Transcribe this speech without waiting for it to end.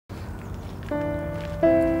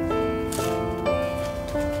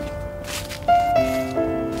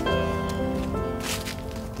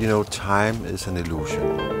You know, time is an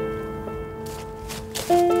illusion.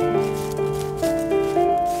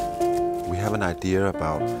 We have an idea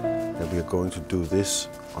about that we are going to do this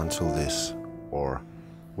until this, or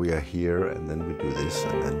we are here and then we do this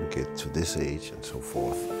and then we get to this age and so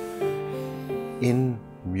forth. In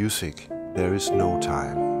music, there is no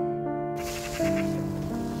time.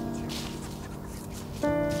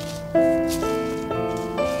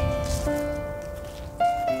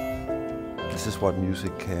 This is what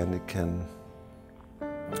music can. It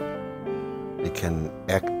can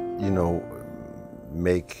act, you know,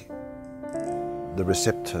 make the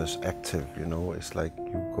receptors active, you know. It's like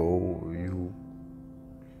you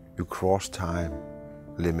cross time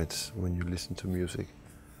limits when you listen to music.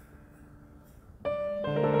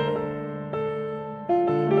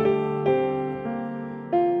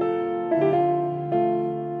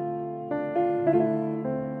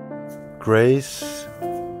 Grace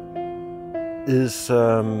is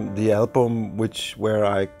the album where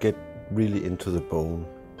I get really into the bone,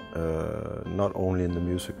 not only in the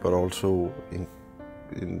music but also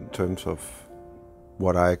in terms of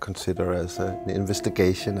what I consider as an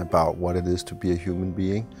investigation about what it is to be a human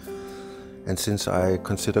being. And since I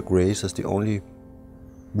consider grace as the only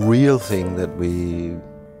real thing that we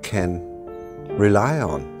can rely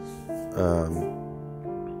on,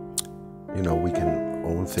 you know, we can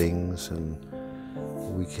own things and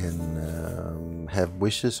we can have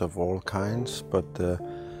wishes of all kinds, but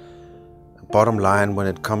bottom line, when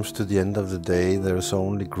it comes to the end of the day, there's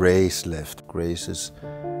only grace left. Grace is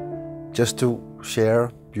just to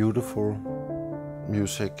share beautiful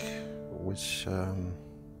music, which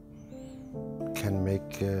can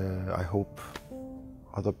make, I hope,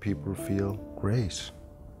 other people feel grace.